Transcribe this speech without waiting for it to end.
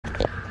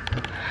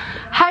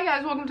Hi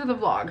guys, welcome to the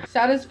vlog.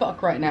 Sad as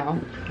fuck right now.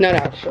 Not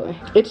actually.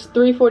 It's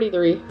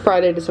 3:43,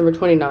 Friday, December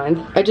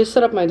 29th. I just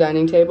set up my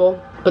dining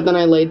table, but then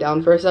I laid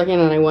down for a second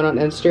and I went on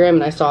Instagram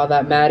and I saw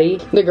that Maddie,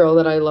 the girl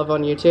that I love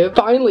on YouTube,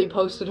 finally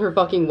posted her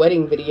fucking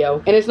wedding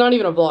video. And it's not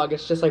even a vlog,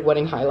 it's just like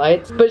wedding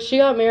highlights. But she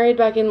got married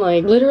back in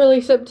like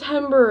literally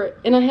September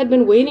and I had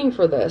been waiting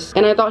for this.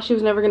 And I thought she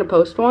was never gonna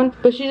post one,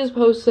 but she just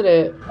posted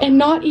it. And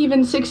not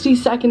even 60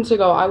 seconds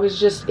ago, I was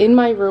just in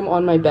my room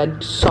on my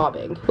bed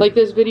sobbing. Like,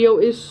 this video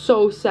is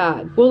so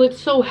sad. Well,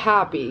 it's so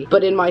happy,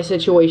 but in my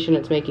situation,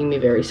 it's making me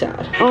very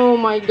sad. Oh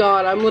my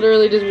God, I'm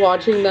literally just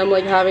watching them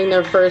like having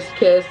their first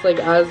kiss, like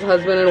as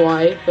husband and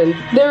wife, and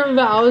their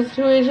vows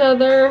to each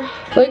other.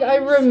 Like, I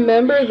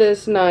remember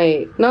this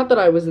night. Not that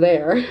I was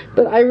there,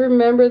 but I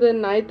remember the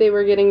night they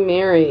were getting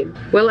married.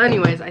 Well,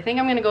 anyways, I think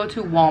I'm gonna go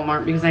to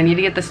Walmart because I need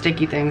to get the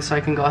sticky things so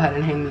I can go ahead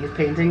and hang these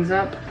paintings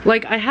up.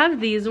 Like, I have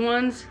these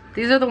ones.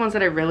 These are the ones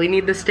that I really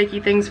need the sticky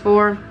things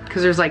for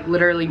because there's like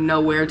literally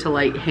nowhere to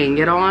like hang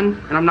it on,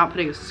 and I'm not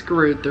putting a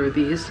screw through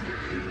these.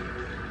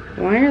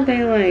 Why are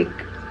they like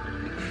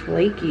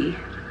flaky?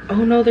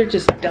 Oh no, they're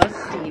just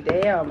dusty.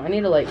 Damn, I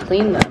need to like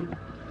clean them.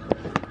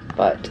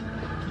 But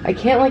I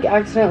can't like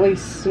accidentally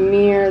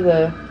smear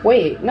the,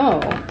 wait,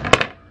 no.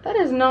 That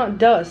is not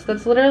dust.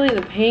 That's literally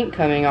the paint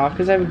coming off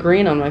because I have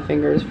green on my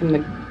fingers from the,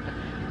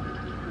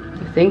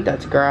 I think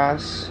that's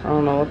grass. I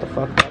don't know what the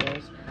fuck that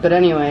is. But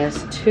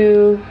anyways,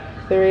 2,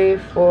 3,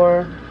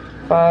 4,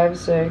 5,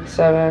 6,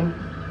 7.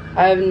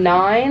 I have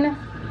 9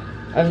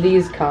 of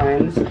these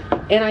kinds.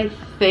 And I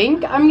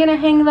think I'm gonna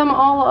hang them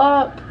all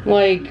up.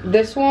 Like,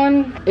 this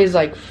one is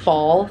like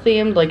fall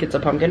themed, like it's a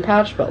pumpkin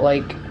patch, but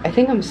like, I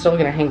think I'm still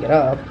gonna hang it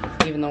up,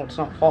 even though it's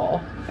not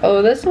fall.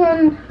 Oh, this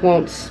one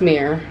won't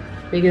smear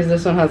because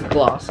this one has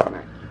gloss on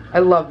it. I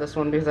love this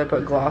one because I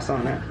put gloss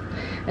on it.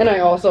 And I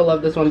also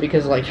love this one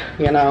because, like,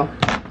 you know,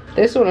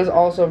 this one is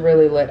also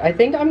really lit. I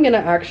think I'm gonna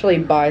actually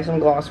buy some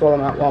gloss while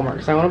I'm at Walmart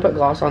because I want to put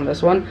gloss on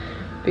this one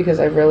because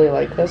I really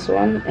like this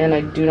one and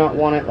I do not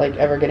want it like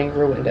ever getting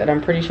ruined. And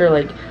I'm pretty sure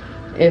like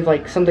if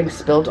like something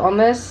spilled on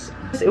this,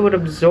 it would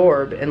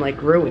absorb and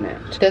like ruin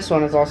it. This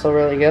one is also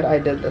really good. I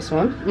did this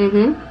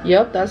one.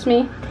 Yep, that's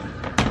me.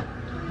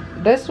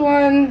 This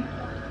one,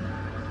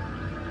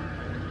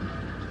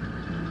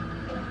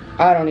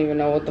 I don't even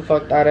know what the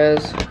fuck that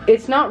is.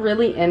 It's not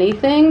really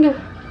anything,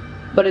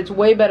 but it's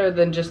way better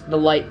than just the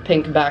light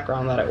pink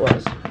background that it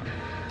was.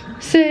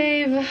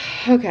 Save.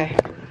 Okay,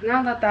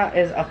 now that that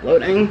is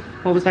uploading,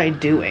 what was I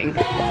doing?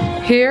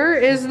 Here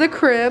is the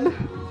crib.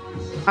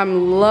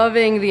 I'm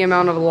loving the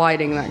amount of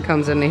lighting that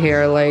comes into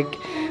here. Like,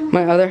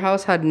 my other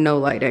house had no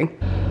lighting.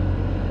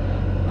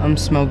 I'm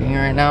smoking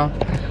right now.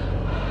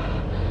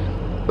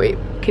 Wait,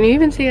 can you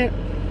even see it?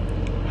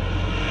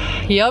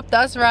 Yep,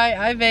 that's right,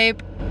 I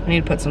vape. I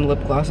need to put some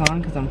lip gloss on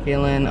because I'm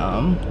feeling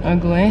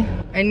ugly.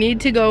 I need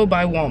to go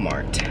by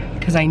Walmart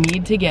because I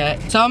need to get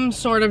some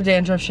sort of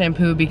dandruff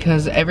shampoo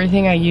because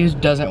everything I use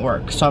doesn't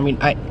work. So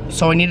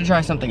I need to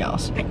try something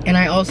else. And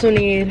I also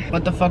need,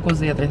 what the fuck was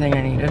the other thing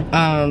I needed?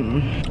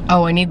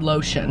 Oh, I need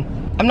lotion.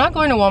 I'm not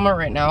going to Walmart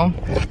right now.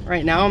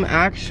 Right now I'm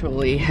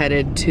actually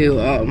headed to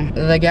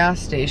the gas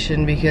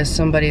station because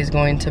somebody's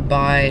going to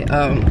buy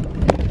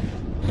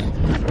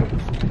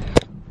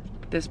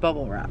this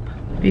bubble wrap.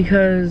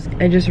 Because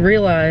I just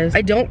realized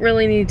I don't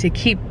really need to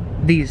keep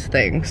these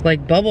things.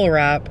 Like bubble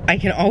wrap, I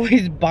can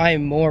always buy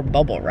more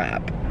bubble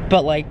wrap.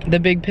 But like the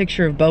big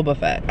picture of Boba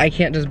Fett, I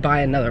can't just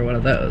buy another one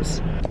of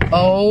those.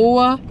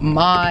 Oh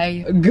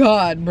my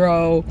God,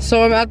 bro.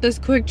 So I'm at this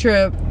Quick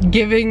Trip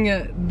giving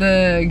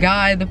the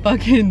guy the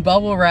fucking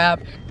bubble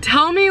wrap.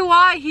 Tell me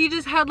why he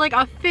just had like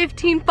a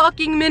 15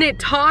 fucking minute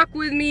talk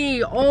with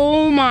me.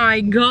 Oh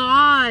my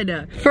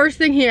God. First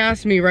thing he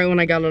asked me right when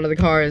I got out of the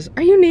car is,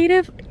 are you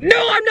native?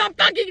 No, I'm not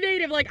fucking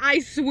native. Like, I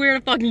swear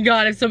to fucking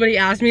God, if somebody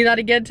asked me that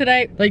again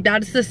today, like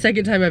that's the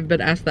second time I've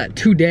been asked that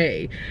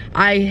today.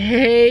 I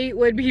hate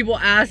when people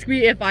ask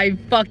me if I'm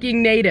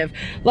fucking native.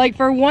 Like,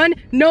 for one,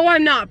 no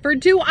I'm not. For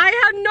two, I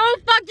have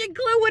no fucking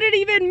clue what it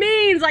even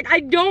means. Like, I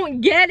don't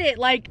get it.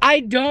 Like,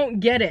 I don't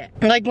get it.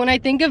 Like, when I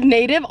think of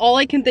native, all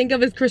I can think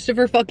of is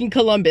Christopher fucking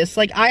Columbus.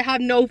 Like, I have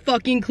no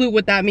fucking clue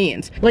what that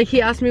means. Like,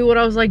 he asked me what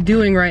I was like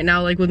doing right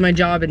now, like with my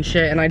job and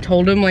shit, and I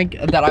told him like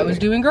that I was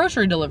doing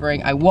grocery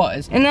delivering. I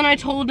was. And then I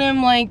told him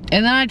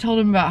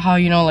about how,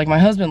 you know, like my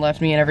husband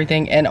left me and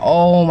everything, and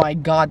oh my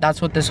God,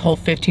 that's what this whole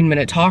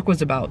 15-minute talk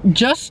was about.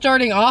 Just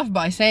starting off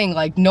by saying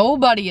like,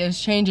 nobody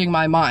is changing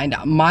my mind.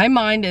 My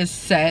mind is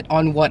set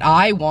on what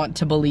I want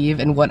to believe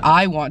and what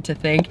I want to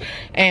think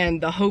and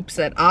the hopes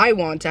that I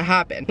want to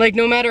happen. Like,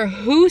 no matter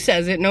who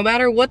says it, no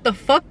matter what the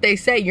fuck they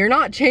say, you're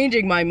not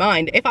changing my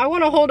mind. If I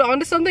want to hold on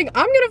to something,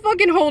 I'm gonna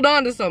fucking hold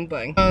on to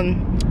something.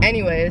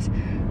 Anyways,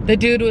 the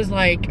dude was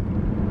like,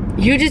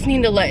 you just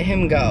need to let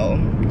him go.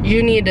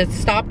 You need to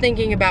stop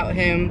thinking about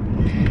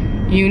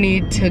him. You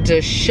need to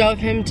just shove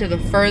him to the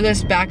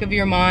furthest back of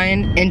your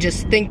mind and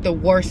just think the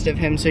worst of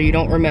him so you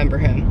don't remember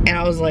him. And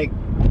I was like,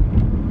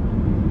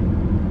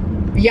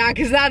 yeah,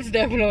 because that's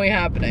definitely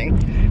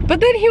happening. But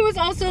then he was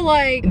also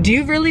like, do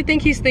you really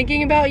think he's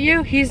thinking about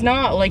you? He's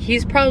not. Like,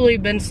 he's probably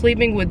been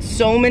sleeping with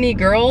so many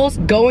girls,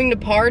 going to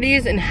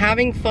parties and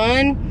having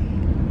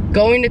fun,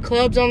 going to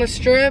clubs on the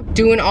strip,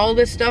 doing all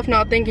this stuff,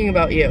 not thinking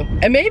about you.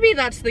 And maybe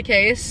that's the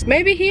case.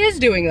 Maybe he is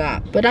doing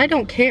that, but I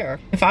don't care.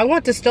 If I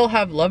want to still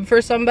have love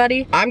for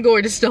somebody, I'm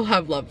going to still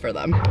have love for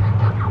them.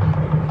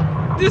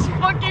 This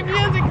fucking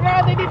music,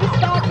 man, they need to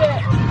stop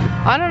it.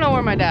 I don't know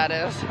where my dad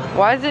is.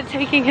 Why is it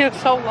taking him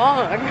so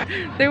long?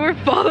 They were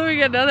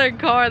following another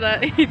car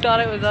that he thought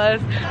it was us.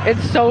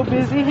 It's so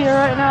busy here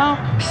right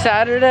now.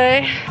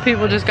 Saturday,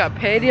 people just got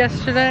paid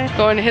yesterday.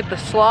 Going to hit the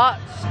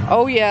slots.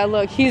 Oh yeah,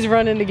 look, he's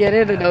running to get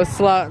into those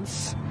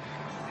slots.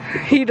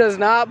 He does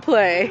not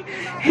play.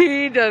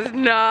 He does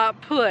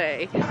not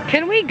play.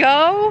 Can we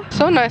go?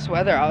 So nice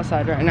weather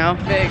outside right now.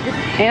 Big.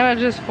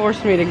 Anna just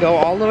forced me to go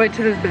all the way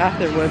to this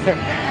bathroom with her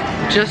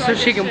just so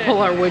she can pull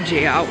our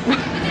Woodgie out.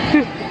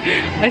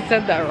 I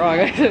said that wrong.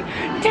 I said,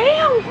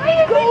 damn,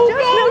 why are you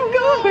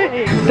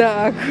just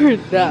not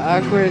going?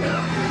 That awkward.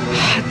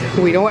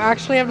 We don't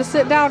actually have to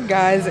sit down,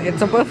 guys.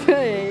 It's a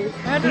buffet.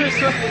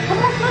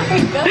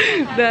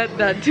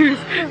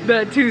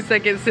 that 2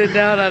 second sit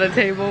down on a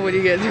table when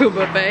you get to a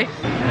buffet.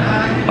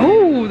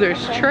 Oh,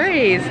 there's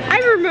trays. I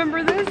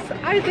remember this.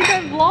 I think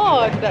I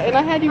vlogged and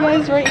I had you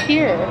guys right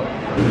here.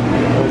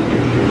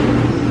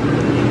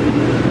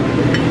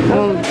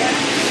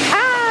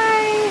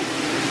 Hi.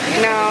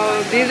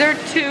 Now these are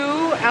 2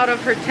 out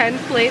of her 10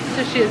 plates,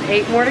 so she has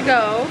 8 more to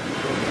go.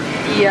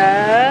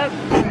 Yep.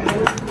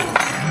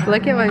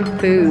 Look at my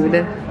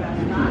food.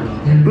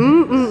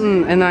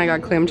 And then I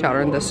got clam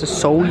chowder, and this is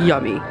so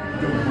yummy.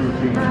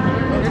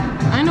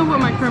 I know what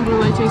my creme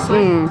brulee tastes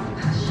like.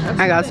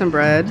 I got some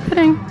bread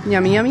pudding.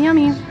 Yummy, yummy,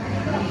 yummy.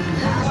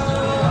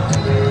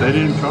 They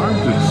didn't charge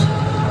us.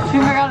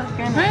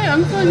 Hey,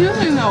 I'm still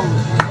using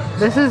those.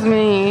 This is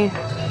me,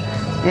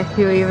 if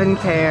you even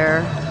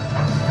care.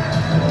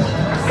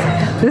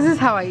 This is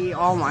how I eat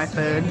all my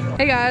food.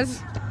 Hey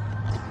guys.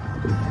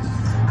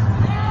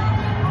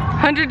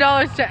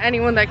 $100 to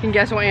anyone that can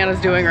guess what Anna's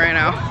doing right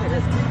now.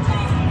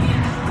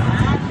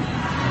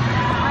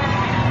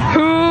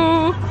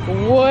 Who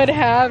would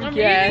have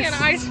guessed?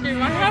 I'm eating an ice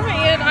cream. I haven't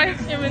eaten ice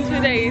cream in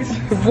 2 days.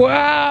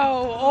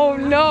 Wow. Oh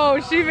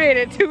no, she made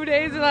it 2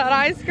 days without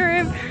ice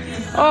cream.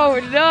 Oh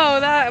no,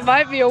 that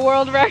might be a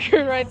world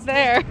record right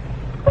there.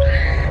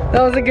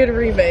 That was a good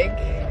remake.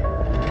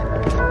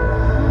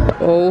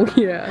 Oh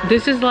yeah.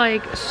 This is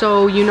like,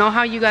 so you know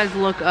how you guys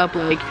look up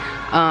like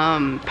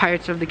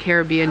Pirates of the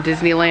Caribbean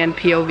Disneyland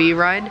POV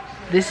ride?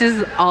 This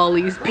is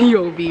Ollie's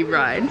POV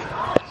ride.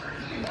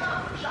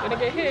 Gonna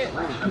get hit.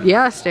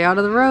 Yeah, stay out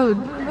of the road.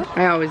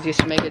 I always used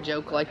to make a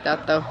joke like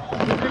that though.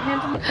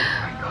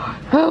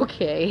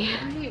 Okay.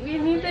 We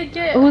need to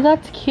get. Oh,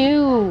 that's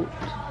cute.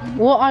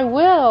 Well, I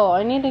will.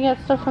 I need to get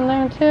stuff from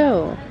there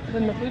too.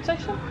 In the food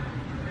section?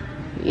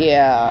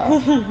 Yeah.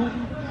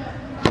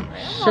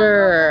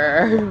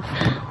 Sure.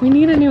 We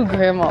need a new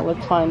grandma.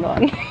 Let's find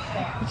one.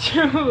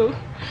 True.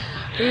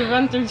 We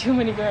run through too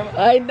many grandmas.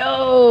 I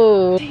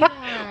know.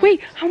 Wait,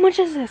 how much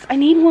is this? I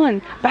need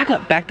one. Back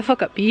up. Back the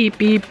fuck up. Beep,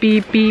 beep,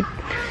 beep, beep.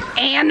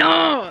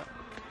 Anna!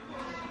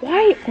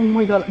 Why? Oh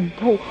my god.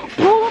 Bro,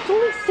 that's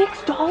only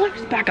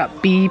 $6. Back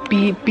up. Beep,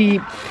 beep,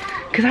 beep.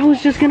 Because I was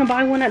just going to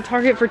buy one at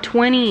Target for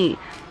 20.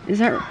 Is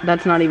that?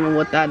 That's not even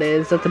what that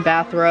is. That's a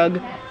bath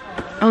rug.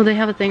 Oh, they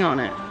have a thing on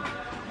it.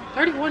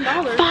 $31.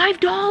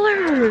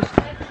 $5.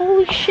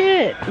 Holy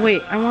shit.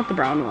 Wait, I want the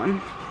brown one.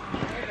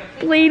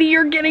 Lady,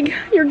 you're getting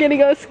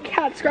a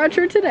cat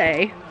scratcher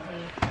today.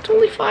 It's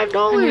only $5.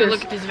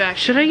 Look at this vacuum.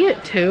 Should I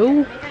get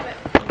 2?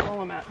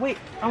 Oh, I'm at. Wait,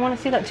 I want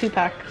to see that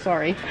 2-pack.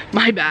 Sorry,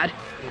 my bad.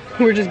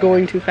 We're just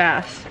going too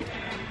fast.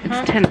 It's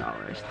 $10.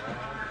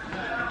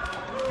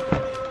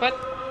 What?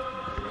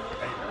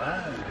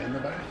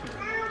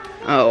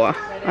 Oh,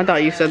 I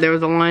thought you said there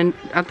was a line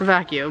at the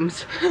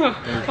vacuums.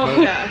 Oh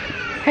yeah.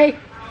 Hey.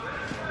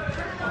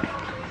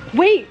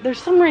 Wait, there's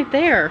some right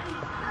there.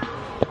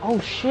 Oh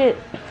shit.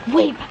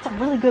 Wait, that's a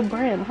really good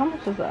brand. How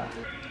much is that?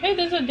 Hey,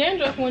 there's a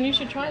dandruff one. You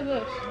should try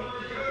this.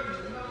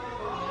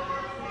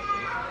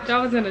 That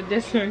wasn't a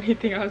diss or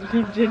anything. I was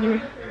being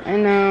genuine. I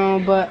know,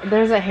 but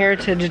there's a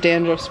Heritage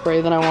dandruff spray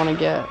that I want to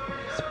get.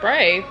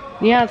 Spray?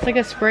 Yeah, it's like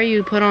a spray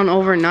you put on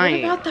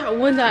overnight. What about that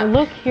one that...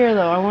 Look here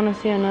though, I want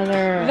to see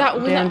another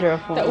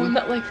dandruff one. That one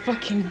that like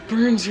fucking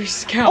burns your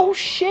scalp. Oh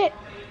shit!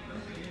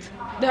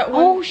 That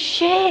one. Oh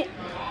shit!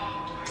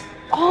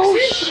 Oh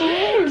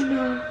shit!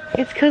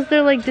 It's because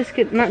they're like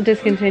not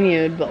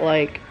discontinued, but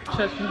like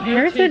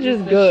Heritage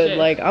is good.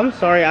 Like, I'm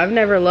sorry, I've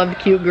never loved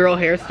cute girl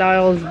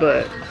hairstyles,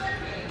 but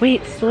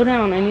wait, slow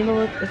down. I need to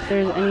look if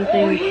there's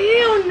anything. Oh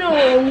hell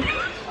no!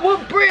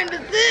 What brand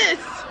is this?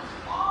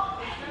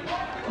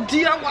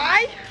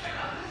 DIY?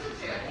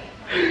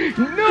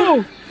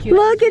 No!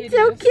 Look, it's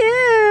so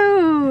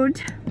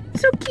cute!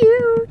 So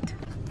cute!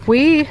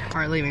 We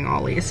are leaving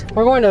Ollie's.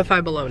 We're going to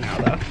Five Below now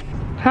though.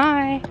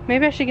 Hi.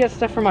 Maybe I should get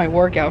stuff for my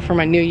workout for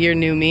my new year,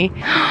 new me.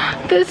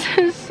 This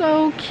is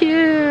so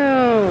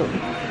cute.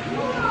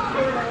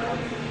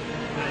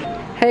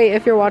 Hey,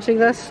 if you're watching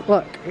this,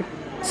 look.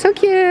 So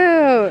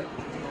cute.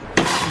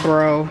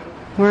 Bro,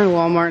 we're in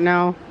Walmart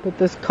now, but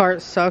this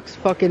cart sucks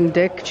fucking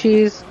dick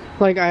cheese.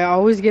 Like, I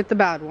always get the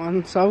bad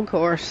one, so of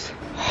course.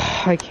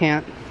 I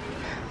can't.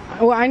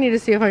 Well, I need to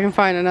see if I can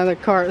find another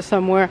cart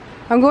somewhere.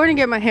 I'm going to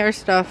get my hair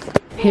stuff.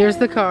 Here's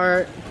the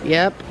cart.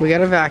 Yep, we got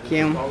a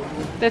vacuum.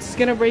 That's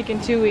gonna break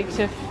in 2 weeks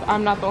if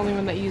I'm not the only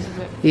one that uses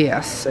it.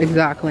 Yes,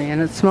 exactly.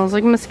 And it smells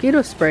like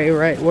mosquito spray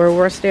right where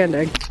we're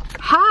standing.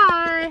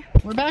 Hi!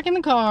 We're back in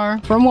the car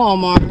from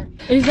Walmart.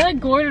 Is that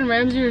Gordon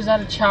Ramsay or is that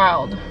a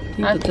child?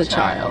 It's a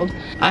child.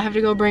 I have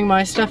to go bring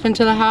my stuff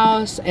into the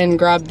house and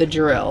grab the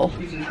drill.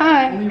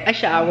 Hi. I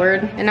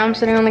showered and now I'm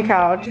sitting on the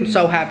couch. I'm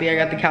so happy I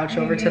got the couch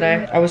over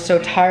today. I was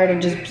so tired of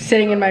just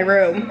sitting in my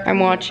room. I'm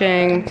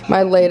watching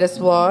my latest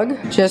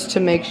vlog just to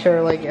make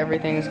sure like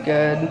everything's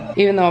good.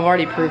 Even though I've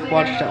already proof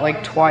watched it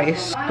like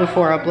twice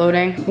before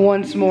uploading.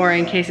 Once more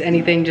in case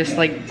anything just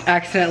like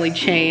accidentally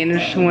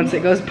changed once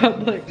it goes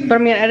public. But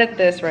I'm gonna edit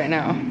this right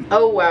now.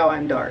 Oh wow,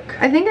 I'm dark.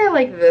 I think I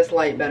like this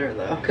light better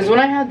though. Cause when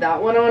I had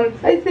that one on,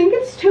 I think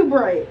it's too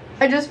bright.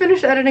 I just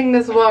finished editing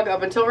this vlog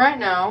up until right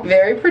now.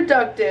 Very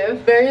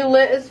productive, very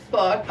lit as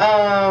fuck.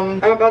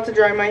 I'm about to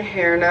dry my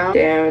hair now.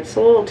 Damn, it's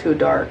a little too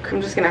dark.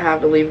 I'm just gonna have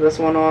to leave this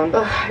one on.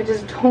 Ugh, I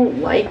just don't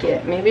like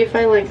it. Maybe if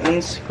I like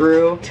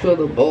unscrew 2 of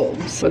the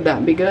bulbs, would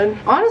that be good?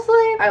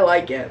 Honestly, I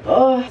like it.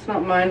 Oh, let's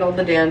not mind all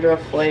the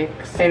dandruff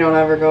flakes. They don't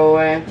ever go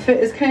away. Fit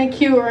is kind of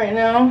cute right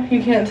now.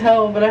 You can't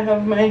tell, but I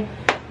have my,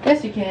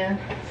 yes you can.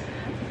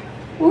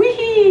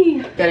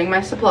 Wee! Getting my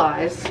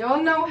supplies.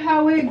 Y'all know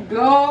how it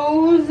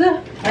goes.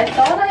 I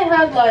thought I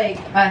had like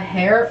a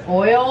hair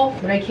oil,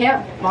 but I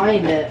can't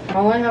find it.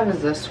 All I have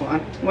is this one,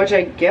 which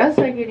I guess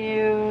I could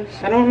use.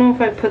 I don't know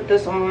if I put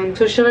this on.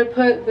 So should I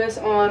put this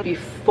on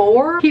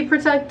before heat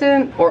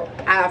protectant or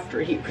after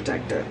heat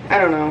protectant? I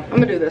don't know. I'm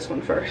gonna do this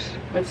one first.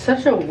 It's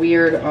such a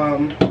weird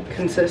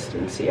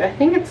consistency. I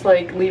think it's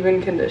like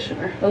leave-in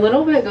conditioner. A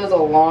little bit goes a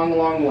long,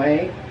 long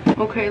way.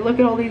 Okay, look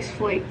at all these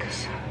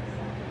flakes.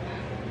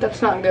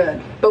 That's not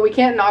good. But we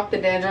can't knock the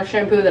dandruff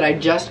shampoo that I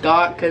just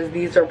got because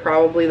these are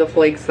probably the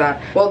flakes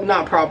that, well,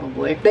 not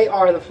probably. They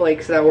are the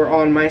flakes that were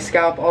on my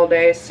scalp all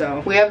day,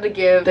 so we have to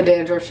give the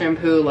dandruff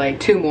shampoo like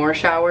 2 more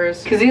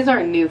showers because these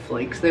aren't new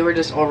flakes. They were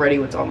just already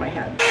what's on my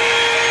head.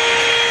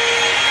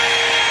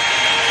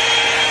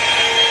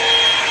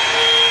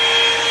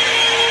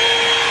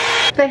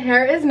 The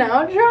hair is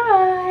now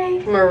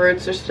dry. My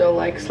roots are still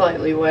like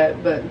slightly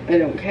wet, but I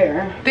don't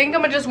care. I think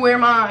I'm gonna just wear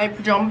my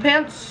pajama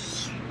pants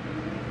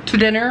to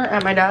dinner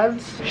at my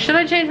dad's. Should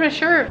I change my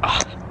shirt?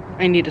 Ugh,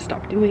 I need to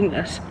stop doing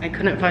this. I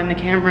couldn't find the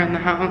camera in the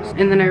house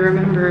and then I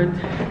remembered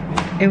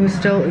it was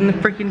still in the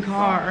freaking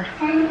car.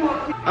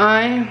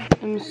 I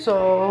am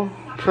so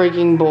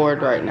freaking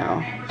bored right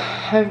now.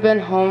 I've been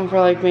home for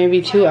like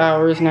maybe 2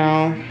 hours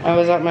now. I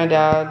was at my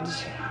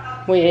dad's.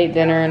 We ate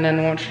dinner and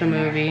then watched a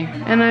movie.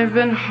 And I've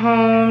been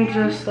home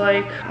just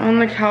like on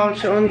the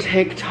couch on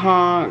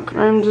TikTok.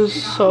 I'm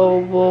just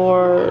so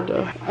bored.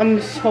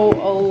 I'm so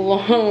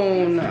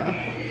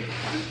alone.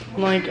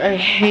 Like, I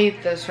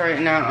hate this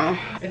right now.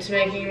 It's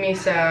making me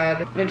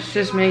sad. It's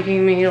just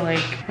making me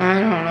like, I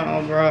don't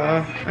know,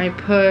 bruh. I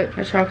put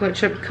a chocolate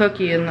chip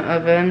cookie in the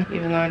oven,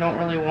 even though I don't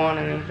really want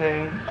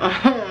anything.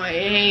 Oh, I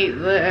hate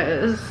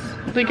this.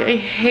 Like, I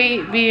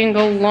hate being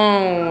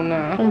alone.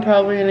 I'm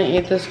probably gonna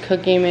eat this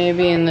cookie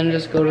maybe and then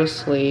just go to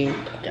sleep.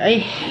 I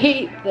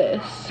hate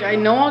this. I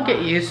know I'll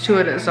get used to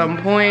it at some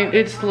point.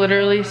 It's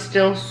literally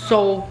still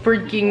so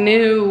freaking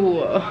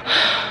new.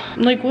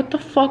 Like, what the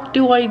fuck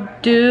do I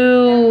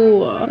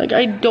do? Like,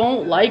 I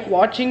don't like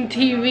watching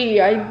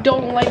TV. I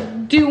don't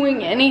like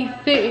doing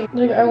anything.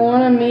 Like, I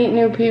want to meet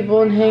new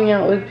people and hang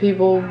out with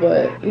people,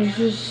 but it's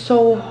just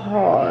so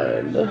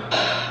hard.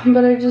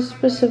 But I just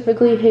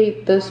specifically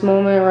hate this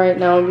moment right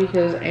now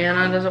because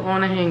Anna doesn't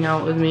want to hang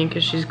out with me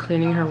because she's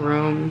cleaning her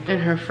room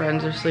and her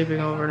friends are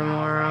sleeping over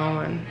tomorrow,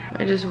 and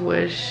I just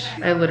wish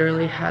I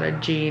literally had a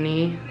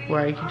genie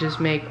where I could just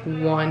make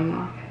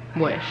one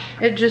wish.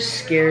 It just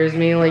scares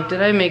me. Like,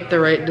 did I make the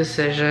right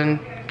decision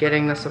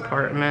getting this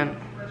apartment?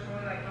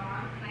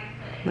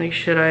 Like,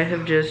 should I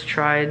have just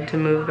tried to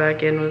move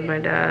back in with my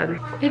dad?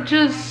 It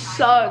just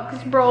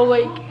sucks, bro.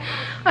 Like,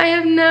 I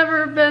have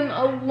never been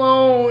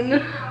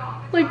alone.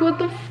 Like, what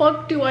the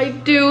fuck do I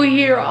do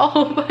here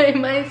all by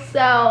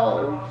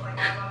myself?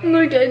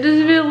 Like, I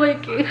just feel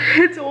like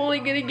it's only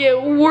gonna get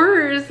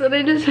worse, and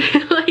I just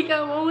feel like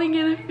I'm only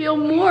gonna feel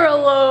more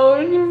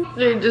alone.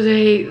 I just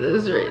hate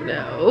this right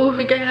now.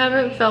 Like, I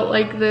haven't felt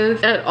like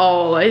this at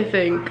all, I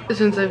think,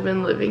 since I've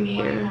been living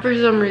here. For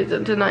some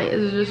reason, tonight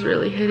is just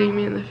really hitting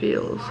me in the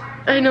feels.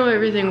 I know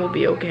everything will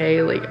be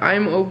okay. Like,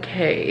 I'm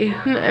okay.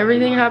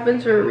 Everything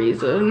happens for a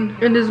reason.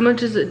 And as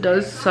much as it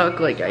does suck,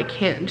 like, I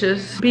can't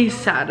just be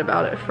sad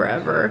about it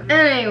forever.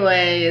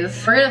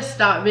 Anyways, we're gonna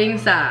stop being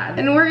sad.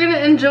 And we're gonna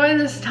enjoy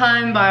this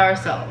time by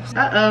ourselves.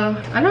 Uh-oh.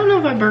 I don't know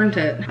if I burnt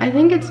it. I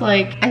think it's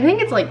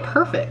like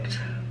perfect.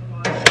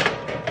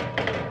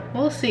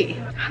 We'll see.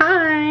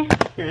 Hi.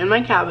 You're in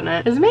my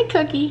cabinet. This is my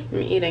cookie.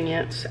 I'm eating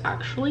it. It's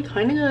actually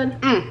kind of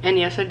good. And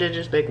yes, I did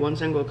just bake one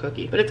single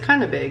cookie, but it's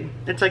kind of big.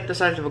 It's like the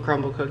size of a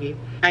crumble cookie.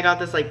 I got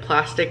this like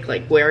plastic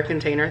like ware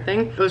container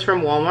thing. It was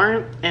from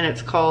Walmart and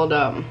it's called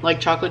like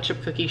chocolate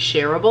chip cookie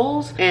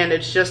shareables. And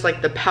it's just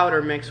like the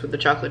powder mixed with the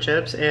chocolate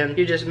chips, and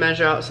you just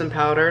measure out some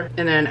powder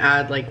and then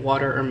add like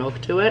water or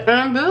milk to it,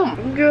 and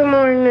boom. Good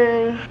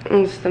morning.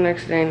 It's the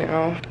next day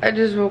now. I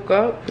just woke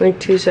up like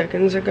 2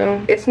 seconds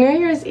ago. It's New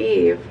Year's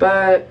Eve,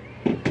 but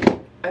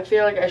I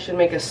feel like I should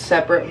make a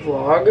separate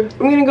vlog.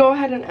 I'm gonna go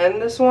ahead and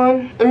end this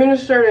one. I'm gonna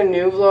start a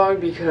new vlog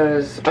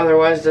because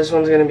otherwise this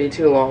one's gonna be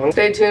too long.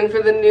 Stay tuned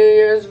for the New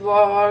Year's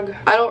vlog.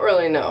 I don't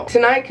really know.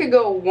 Tonight could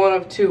go one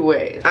of two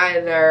ways.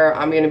 Either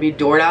I'm gonna be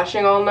door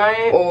dashing all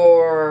night,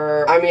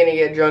 or I'm gonna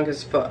get drunk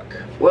as fuck.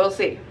 We'll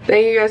see.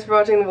 Thank you guys for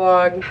watching the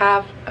vlog.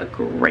 Have a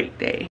great day.